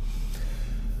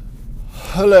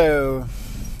Hello.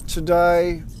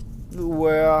 Today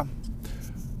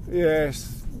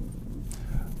yes,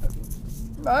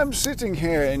 I'm sitting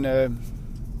here in a,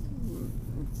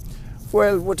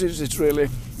 well, what is it really?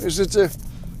 Is it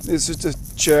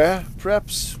a chair,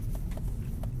 perhaps?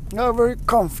 A very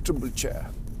comfortable chair.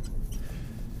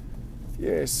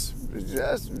 Yes,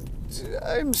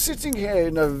 I'm sitting here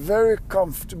in a very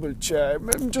comfortable chair.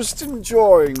 I'm just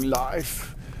enjoying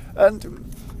life.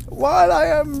 And while I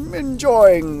am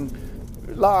enjoying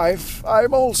life,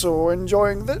 I'm also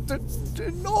enjoying the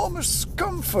enormous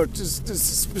comfort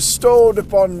is bestowed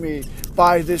upon me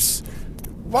by this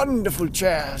wonderful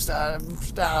chair that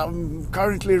I'm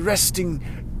currently resting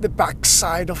the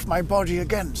backside of my body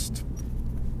against.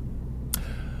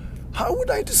 How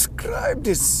would I describe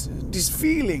this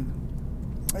feeling?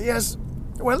 Yes,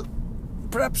 well,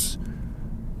 perhaps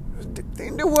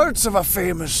in the words of a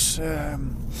famous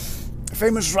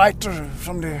writer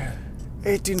from the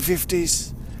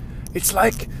 1850s, it's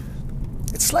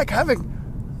like having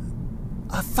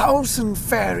 1,000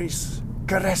 fairies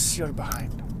caress your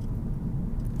behind,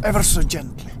 ever so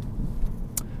gently.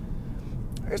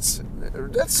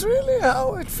 That's really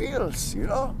how it feels, you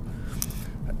know.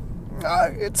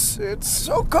 It's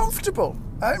so comfortable.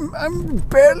 I'm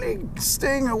barely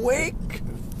staying awake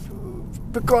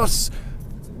because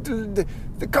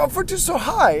the comfort is so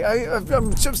high.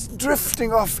 I'm just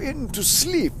drifting off into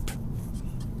sleep.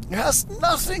 It has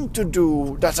nothing to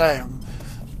do that I'm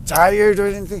tired or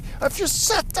anything. I've just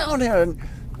sat down here and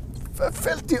I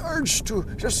felt the urge to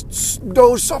just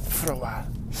doze up for a while,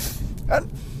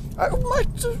 and I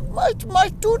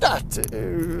might do that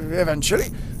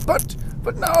eventually. But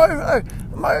now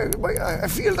I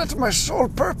feel that my sole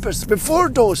purpose before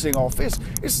dozing off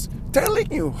is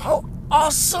telling you how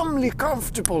awesomely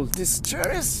comfortable this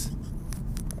chair is.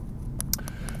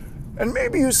 And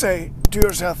maybe you say to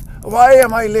yourself, why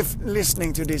am I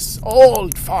listening to this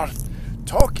old fart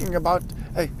talking about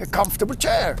a comfortable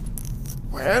chair?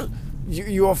 Well,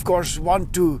 you of course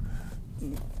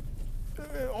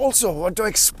also want to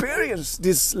experience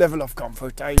this level of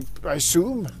comfort, I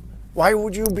assume. Why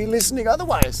would you be listening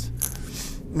otherwise?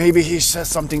 Maybe he says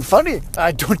something funny.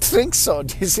 I don't think so.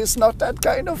 This is not that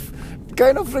kind of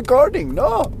recording.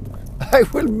 No, I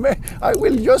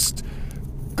will just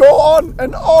go on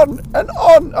and on and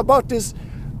on about the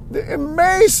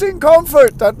amazing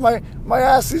comfort that my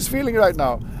ass is feeling right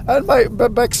now, and my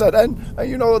backside, and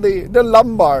the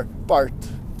lumbar part.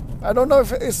 I don't know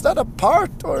if is that a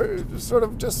part or sort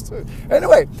of just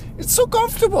anyway. It's so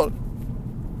comfortable.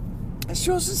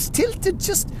 It's tilted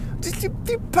just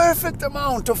the perfect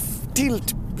amount of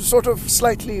tilt, sort of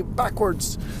slightly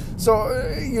backwards. So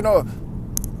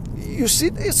you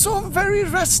see, it's so very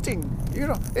resting.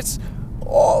 It's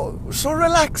so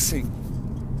relaxing.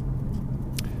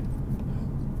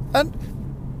 And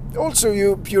also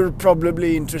you're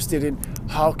probably interested in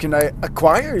how can I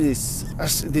acquire this?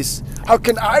 How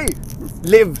can I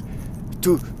live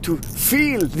to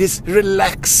feel this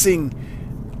relaxing,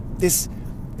 this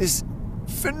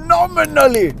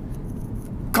phenomenally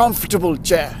comfortable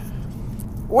chair?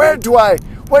 Where do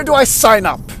I sign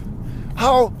up?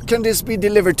 How can this be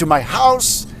delivered to my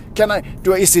house?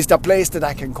 Is this a place that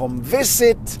I can come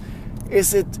visit?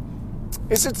 Is it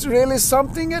really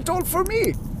something at all for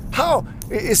me? How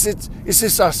is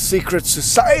this a secret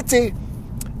society?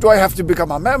 Do I have to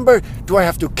become a member? Do I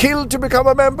have to kill to become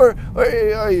a member?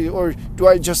 Or do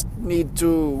I just need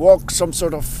to walk some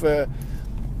sort of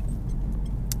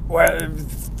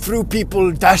through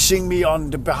people dashing me on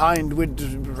the behind with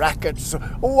rackets or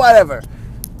whatever?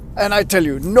 And I tell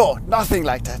you, no, nothing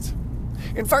like that.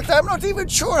 In fact, I'm not even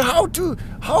sure I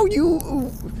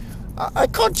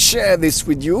can't share this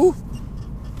with you.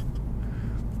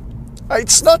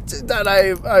 It's not that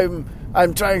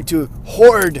I'm trying to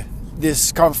hoard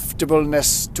this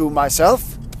comfortableness to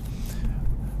myself.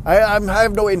 I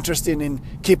have no interest in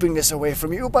keeping this away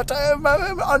from you, but I'm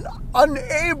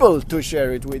unable to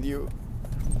share it with you.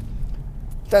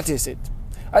 That is it.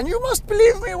 And you must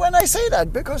believe me when I say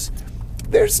that, because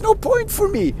there's no point for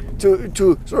me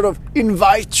to sort of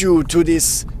invite you to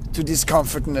this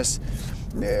comfortness,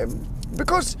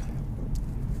 because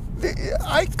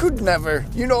I could never,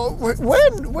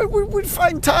 when we would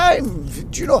find time,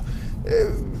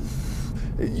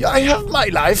 I have my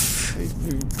life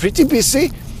pretty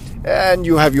busy, and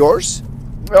you have yours.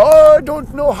 Oh, I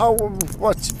don't know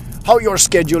how your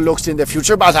schedule looks in the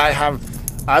future, but I'm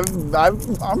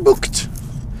booked.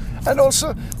 And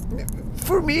also,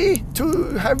 for me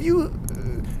to have you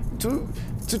to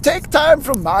take time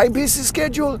from my busy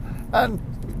schedule and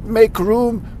make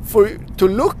room to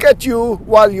look at you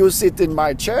while you sit in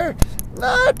my chair,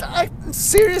 No,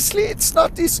 seriously, it's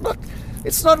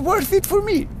not worth it for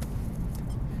me.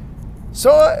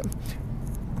 So,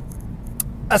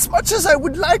 as much as I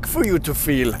would like for you to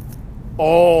feel,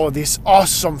 this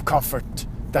awesome comfort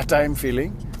that I'm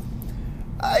feeling,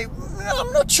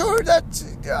 I'm not sure that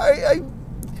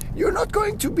you're not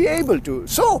going to be able to.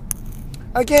 So,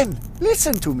 again,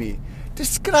 listen to me.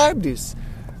 Describe this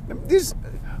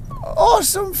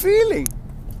awesome feeling.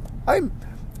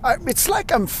 It's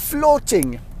like I'm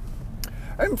floating.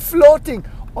 I'm floating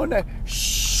on a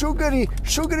sugary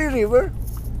river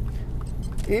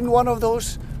in one of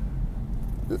those.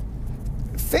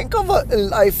 Think of a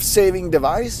life-saving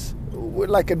device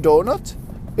like a donut.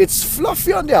 It's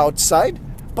fluffy on the outside,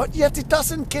 but yet it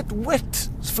doesn't get wet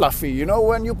fluffy. You know,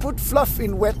 when you put fluff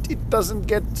in wet, it doesn't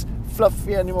get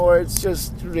fluffy anymore. It's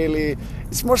just really,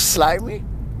 it's more slimy.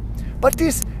 But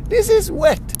this is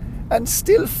wet and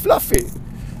still fluffy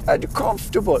and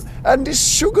comfortable. And this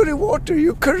sugary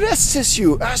water caresses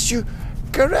you as you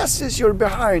caresses your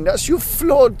behind, as you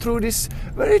float through this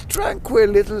very tranquil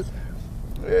little,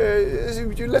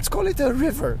 let's call it a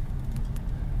river.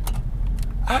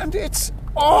 And it's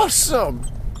awesome.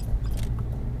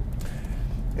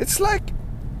 It's like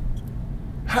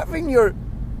having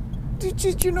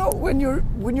did you know when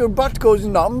your butt goes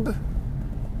numb?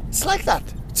 It's like that.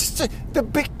 It's just the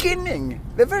beginning,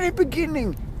 the very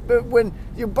beginning, when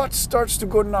your butt starts to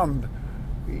go numb.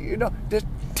 You know, the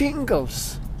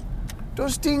tingles.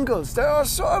 Those tingles, they are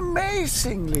so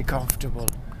amazingly comfortable.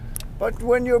 But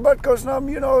when your butt goes numb,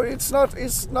 you know, it's not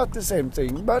the same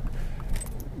thing. But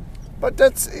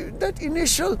that's that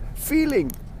initial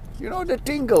feeling, you know, the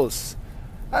tingles.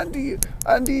 And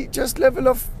the just level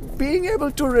of being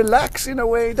able to relax in a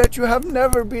way that you have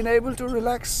never been able to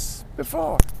relax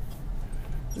before.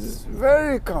 This is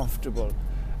very comfortable.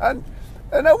 And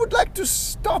I would like to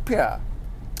stop here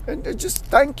and just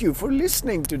thank you for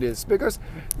listening to this, because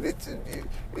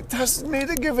it has made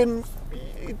a given.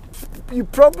 You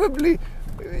probably,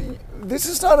 this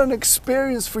is not an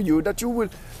experience for you that you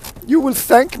will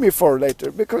thank me for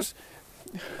later, because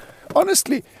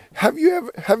honestly, have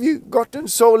you gotten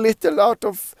so little out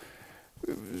of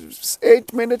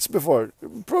 8 minutes before?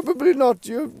 Probably not.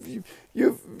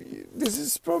 This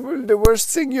is probably the worst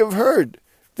thing you've heard.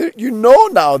 You know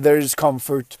now there is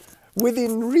comfort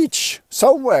within reach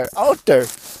somewhere out there,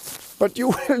 but you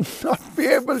will not be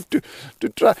able to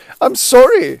try. I'm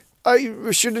sorry. I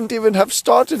shouldn't even have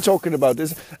started talking about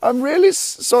this. I'm really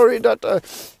sorry that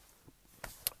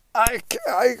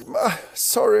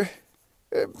sorry.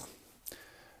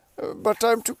 But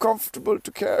I'm too comfortable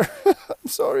to care. I'm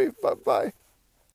sorry. Bye-bye.